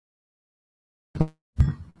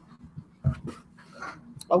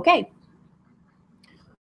Okay.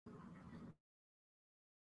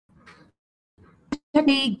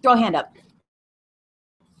 Technique, throw a hand up.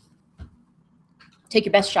 Take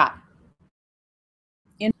your best shot.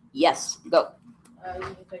 Yes, go.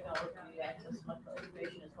 Using technology to access as much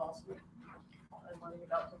information as possible. And learning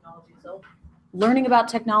about technology itself. Learning about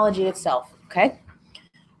technology itself, okay?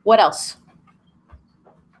 What else?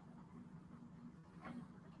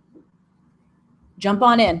 Jump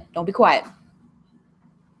on in, don't be quiet.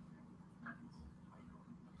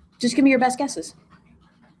 Just give me your best guesses.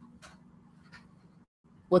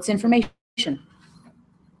 What's information?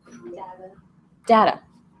 Data. Data.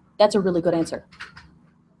 That's a really good answer.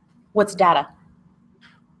 What's data?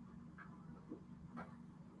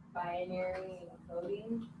 Binary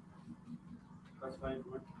encoding.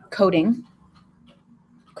 Coding.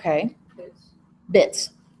 Okay. Bits. Bits.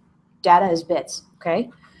 Data is bits, okay?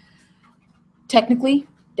 Technically,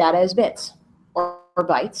 data is bits or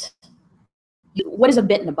bytes. What is a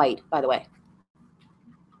bit and a byte, by the way?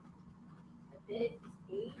 A bit is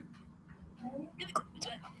 8.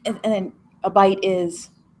 And then a byte is,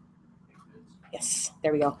 yes,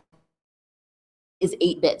 there we go, is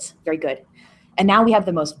 8 bits. Very good. And now we have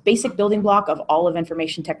the most basic building block of all of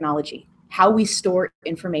information technology, how we store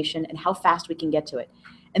information and how fast we can get to it.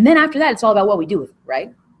 And then after that, it's all about what we do with it,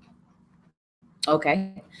 right?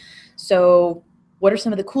 Okay. So what are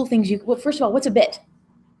some of the cool things well, first of all, what's a bit?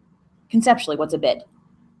 Conceptually, what's a bit?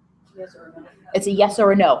 Yes or no. It's a yes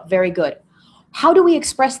or a no. Very good. How do we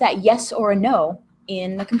express that yes or a no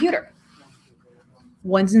in a computer?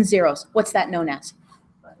 Ones and zeros. What's that known as?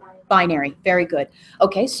 Binary. Very good.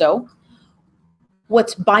 Okay, so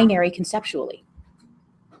what's binary conceptually?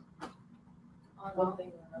 One thing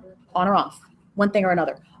or another. On or off. One thing or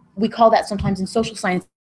another. We call that sometimes in social science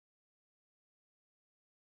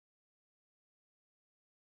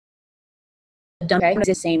okay, at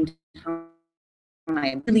the same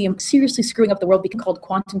time. Really, I'm seriously screwing up the world because called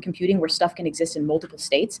quantum computing, where stuff can exist in multiple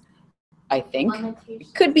states. I think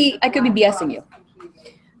it could be. I could be BSing you.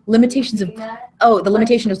 Limitations of the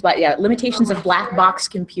limitation of limitations of black box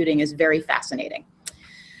computing is very fascinating.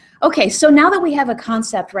 Okay, so now that we have a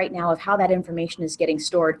concept right now of how that information is getting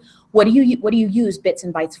stored, what do you use bits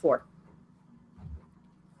and bytes for?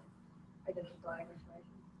 Identifying information.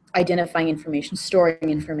 Identifying information, storing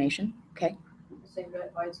information. Okay. The same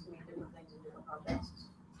bytes can mean different things in different contexts.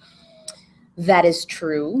 That is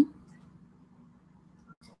true.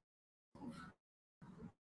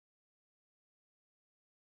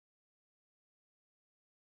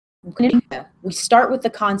 We start with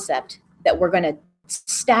the concept that we're going to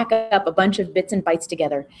stack up a bunch of bits and bytes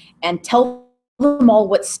together and tell them all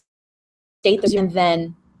what state they're in, and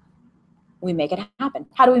then we make it happen.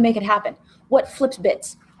 How do we make it happen? What flips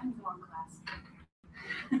bits? I'm in wrong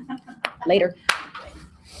class. Later.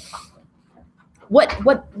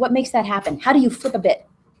 What makes that happen? How do you flip a bit?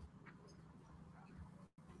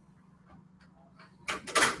 I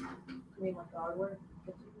mean, like the hardware.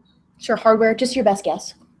 Sure, hardware, just your best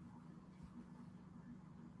guess.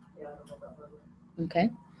 Yeah, I don't know about hardware. Okay.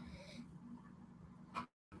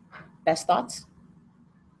 Best thoughts?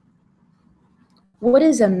 What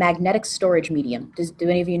is a magnetic storage medium? Do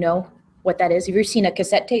any of you know what that is? Have you ever seen a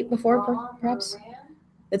cassette tape before, perhaps?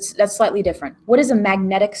 That's slightly different. What does a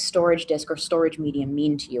magnetic storage disk or storage medium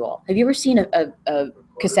mean to you all? Have you ever seen a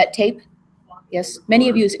cassette tape? Yes, many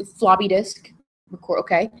of you use floppy disk.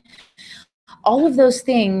 Okay. All of those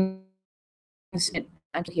things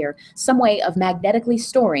here, some way of magnetically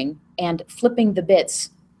storing and flipping the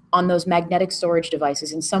bits on those magnetic storage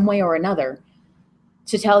devices in some way or another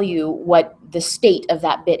to tell you what the state of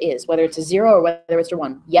that bit is, whether it's a 0 or whether it's a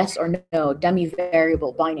 1, yes or no, dummy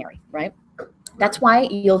variable, binary, right? That's why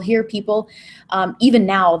you'll hear people, even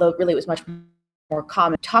now, though really it was much more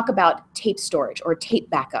common, talk about tape storage or tape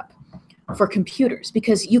backup for computers,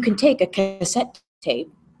 because you can take a cassette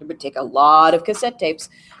tape, it would take a lot of cassette tapes,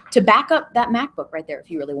 to back up that MacBook right there if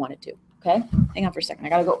you really wanted to, okay? Hang on for a second, I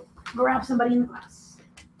gotta go grab somebody in the class.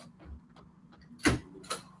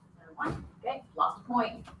 Okay, lost a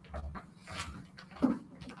point.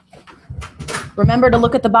 Remember to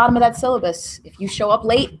look at the bottom of that syllabus. If you show up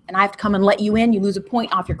late and I have to come and let you in, you lose a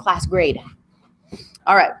point off your class grade.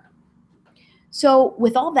 All right. So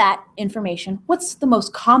with all that information, what's the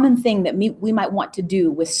most common thing that we might want to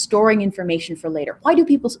do with storing information for later? Why do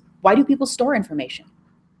people store information?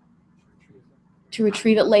 To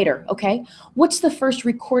retrieve it later, okay? What's the first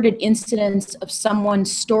recorded incidence of someone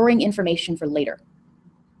storing information for later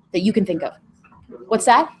that you can think of? What's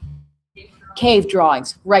that? Cave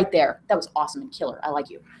drawings, right there. That was awesome and killer. I like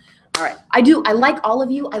you. All right. I like all of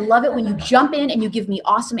you. I love it when you jump in and you give me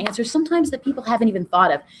awesome answers, sometimes that people haven't even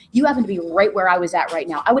thought of. You happen to be right where I was at right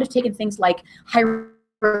now. I would have taken things like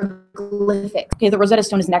hieroglyphics. Okay, the Rosetta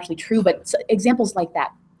Stone isn't actually true, but examples like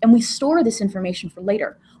that. And we store this information for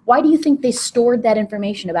later. Why do you think they stored that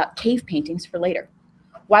information about cave paintings for later?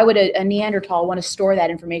 Why would a Neanderthal want to store that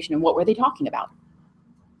information, and what were they talking about?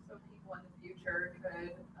 So people in the future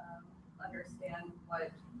could understand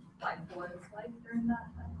what life was like during that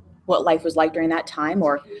time. What life was like during that time,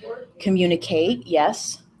 or communicate,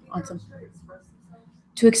 yes, on some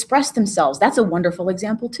to express themselves. That's a wonderful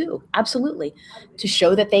example too. Absolutely. To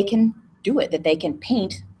show that they can do it, that they can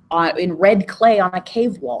paint in red clay on a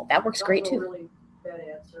cave wall. That works great too. Really bad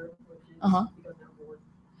answer, which is Uh-huh. because they're bored.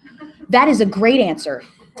 That is a great answer.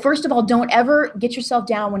 First of all, don't ever get yourself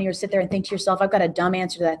down when you sit there and think to yourself, I've got a dumb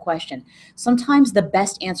answer to that question. Sometimes the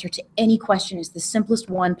best answer to any question is the simplest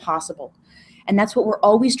one possible. And that's what we're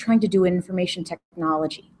always trying to do in information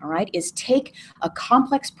technology, all right, is take a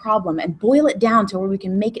complex problem and boil it down to where we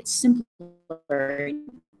can make it simpler,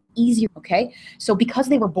 easier, okay? So because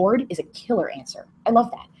they were bored is a killer answer. I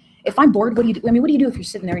love that. If I'm bored, what do you do? I mean, what do you do if you're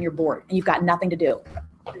sitting there and you're bored and you've got nothing to do?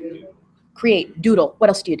 Create, doodle. What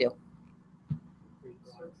else do you do?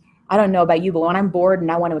 I don't know about you, but when I'm bored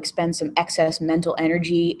and I want to expend some excess mental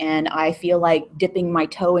energy and I feel like dipping my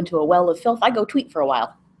toe into a well of filth, I go tweet for a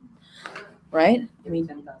while. Right? I mean,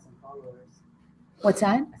 10,000 followers. What's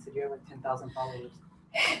that? I said you have like 10,000 followers.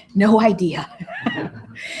 No idea.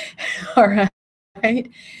 All right.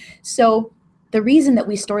 So the reason that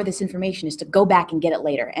we store this information is to go back and get it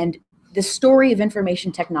later. And the story of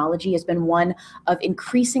information technology has been one of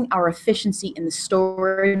increasing our efficiency in the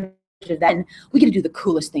storage of that. And we get to do the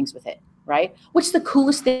coolest things with it, right? What's the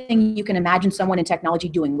coolest thing you can imagine someone in technology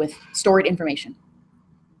doing with stored information?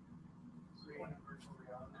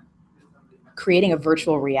 Creating a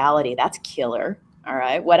virtual reality. That's killer. All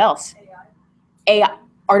right. What else? AI,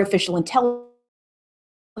 artificial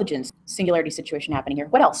intelligence, singularity situation happening here.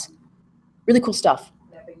 What else? Really cool stuff.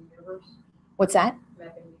 Mapping the universe. What's that?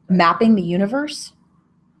 Mapping Mapping the universe.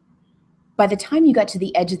 By the time you got to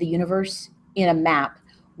the edge of the universe in a map,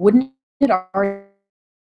 wouldn't it already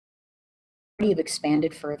have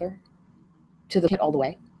expanded further to the all the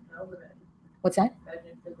way? What's that?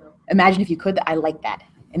 Imagine if you could. I like that.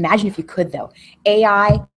 Imagine if you could, though.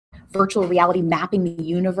 AI, virtual reality, mapping the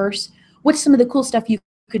universe. What's some of the cool stuff you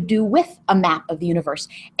could do with a map of the universe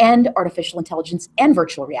and artificial intelligence and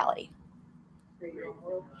virtual reality?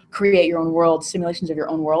 Create your own world, simulations of your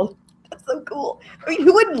own world. That's so cool. I mean,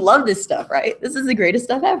 who wouldn't love this stuff, right? This is the greatest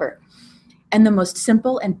stuff ever. And the most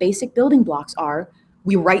simple and basic building blocks are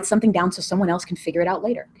we write something down so someone else can figure it out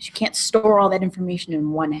later. Because you can't store all that information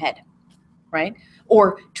in one head, right?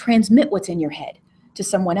 Or transmit what's in your head to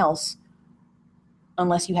someone else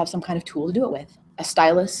unless you have some kind of tool to do it with. A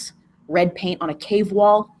stylus, red paint on a cave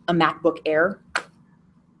wall, a MacBook Air.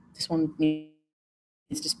 This one needs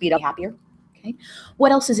to speed up, happier. Okay.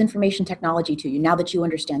 What else is information technology to you now that you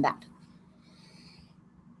understand that?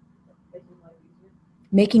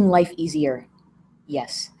 Making life easier.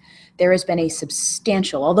 Yes. There has been a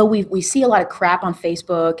substantial, although we see a lot of crap on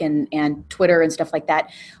Facebook and Twitter and stuff like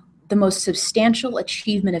that, the most substantial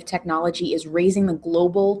achievement of technology is raising the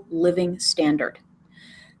global living standard.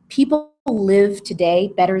 People live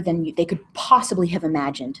today better than they could possibly have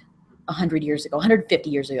imagined 100 years ago, 150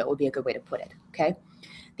 years ago would be a good way to put it, okay?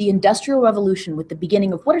 The Industrial Revolution, with the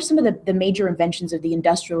beginning of, what are some of the major inventions of the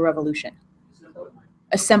Industrial Revolution?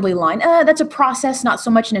 Assembly line. That's a process, not so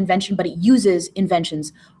much an invention, but it uses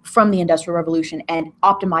inventions from the Industrial Revolution and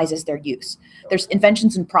optimizes their use. There's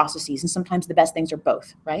inventions and processes, and sometimes the best things are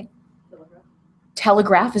both, right?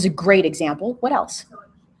 Telegraph is a great example. What else?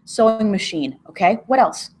 Sewing machine. Okay. What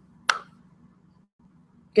else?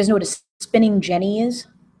 You guys know what a spinning jenny is?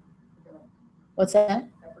 What's that?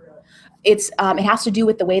 It has to do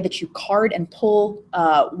with the way that you card and pull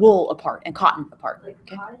wool apart and cotton apart.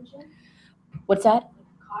 Okay. What's that?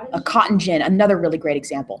 A cotton gin, another really great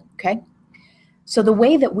example. Okay. So the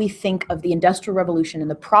way that we think of the Industrial Revolution and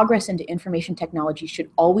the progress into information technology should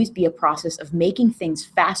always be a process of making things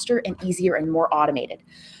faster and easier and more automated.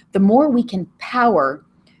 The more we can power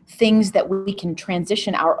things that we can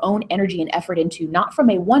transition our own energy and effort into, not from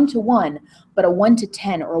a 1-to-1, but a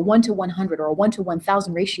 1-to-10 or a 1-to-100 or a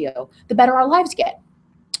 1-to-1,000 ratio, the better our lives get,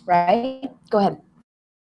 right? Go ahead.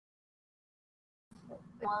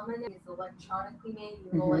 Is electronically made,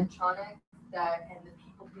 electronics and the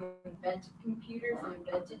people who invented computers and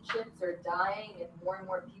invented chips are dying, and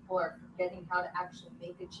more people are forgetting how to actually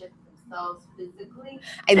make a chip themselves physically?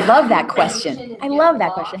 I love that question. I love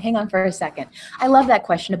that question. Hang on for a second. I love that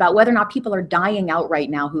question about whether or not people are dying out right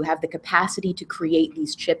now who have the capacity to create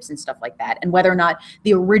these chips and stuff like that, and whether or not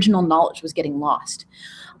the original knowledge was getting lost.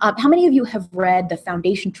 How many of you have read the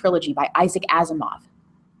Foundation trilogy by Isaac Asimov?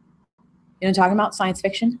 You know what I'm talking about? Science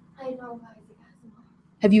fiction? I know Isaac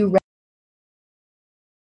Asimov. Have you read?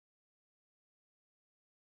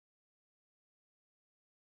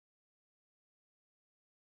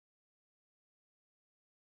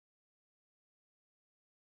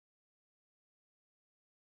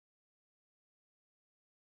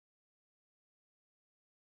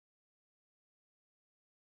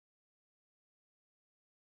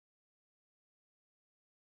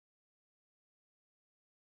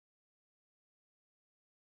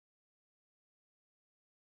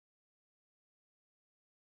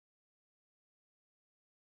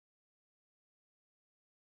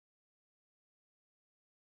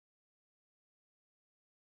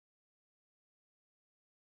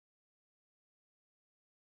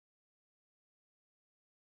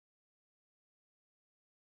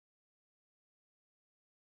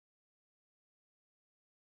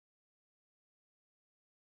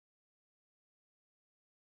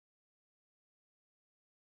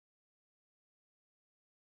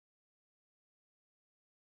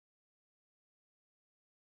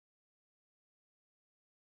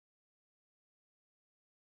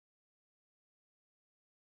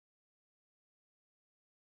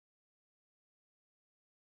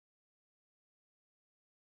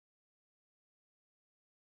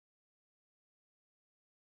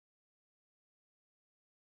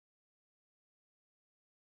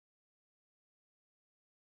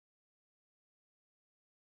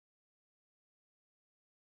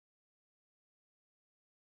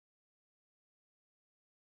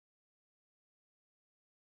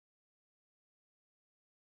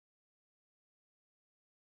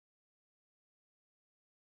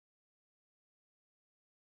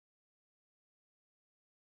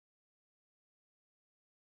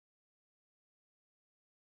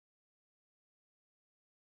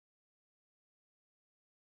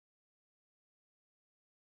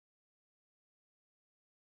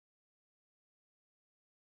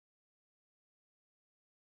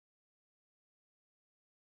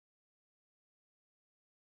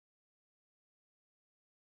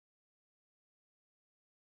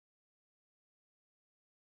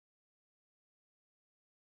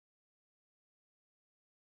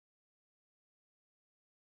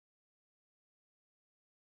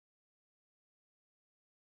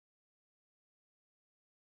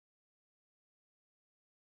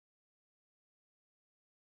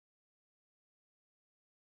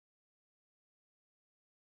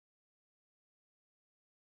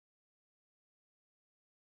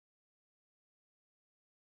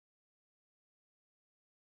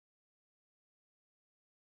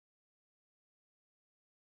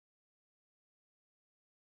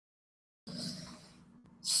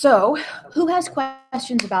 So, who has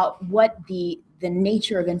questions about what the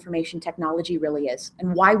nature of information technology really is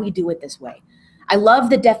and why we do it this way? I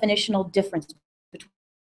love the definitional difference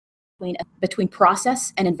between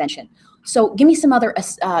process and invention. So, give me some other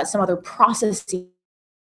processes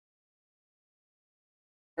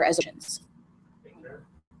or assumptions.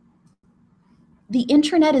 The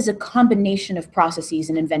internet is a combination of processes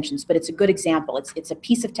and inventions, but it's a good example. It's a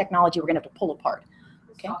piece of technology we're going to have to pull apart.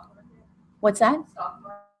 Okay, what's that? Stock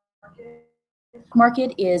market.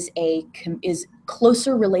 Market is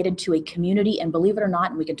closer related to a community, and believe it or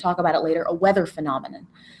not, and we can talk about it later, a weather phenomenon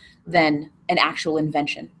than an actual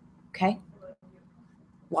invention. Okay,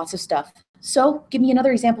 lots of stuff. So, give me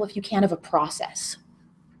another example, if you can, of a process.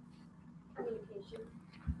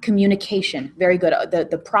 Communication, very good.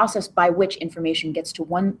 The process by which information gets from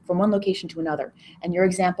one location to another. And your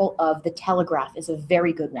example of the telegraph is a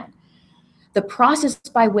very good one. The process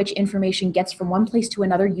by which information gets from one place to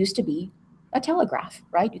another used to be a telegraph,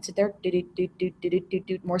 right? You'd sit there,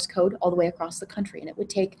 Morse code all the way across the country, and it would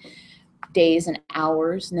take days and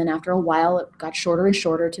hours, and then after a while it got shorter and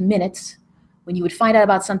shorter to minutes, when you would find out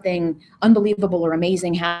about something unbelievable or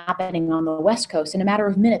amazing happening on the West Coast in a matter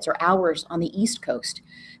of minutes or hours on the East Coast.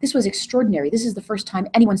 This was extraordinary. This is the first time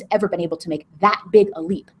anyone's ever been able to make that big a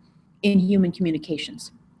leap in human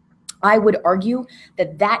communications. I would argue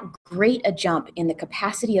that great a jump in the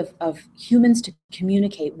capacity of humans to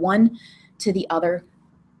communicate one to the other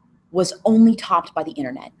was only topped by the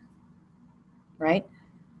internet, right?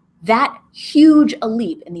 That huge a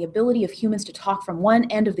leap in the ability of humans to talk from one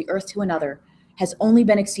end of the earth to another has only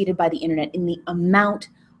been exceeded by the internet in the amount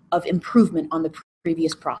of improvement on the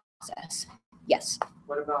previous process. Yes?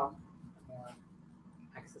 What about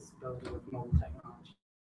accessibility? accessibility with mobile technology.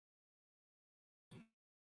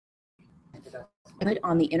 Good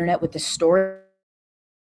on the internet with the storage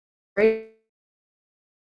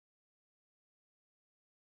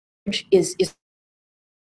is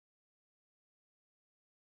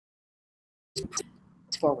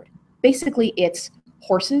forward. Basically, it's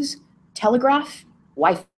horses, telegraph,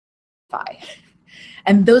 Wi-Fi.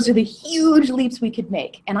 And those are the huge leaps we could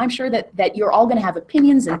make. And I'm sure that you're all going to have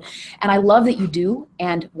opinions, and I love that you do.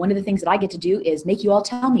 And one of the things that I get to do is make you all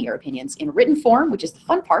tell me your opinions in written form, which is the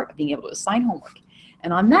fun part of being able to assign homework.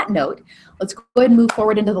 And on that note, let's go ahead and move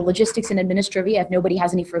forward into the logistics and administrivia if nobody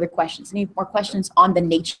has any further questions. Any more questions on the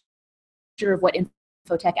nature of what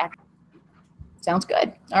infotech actually? Sounds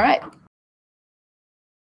good. All right.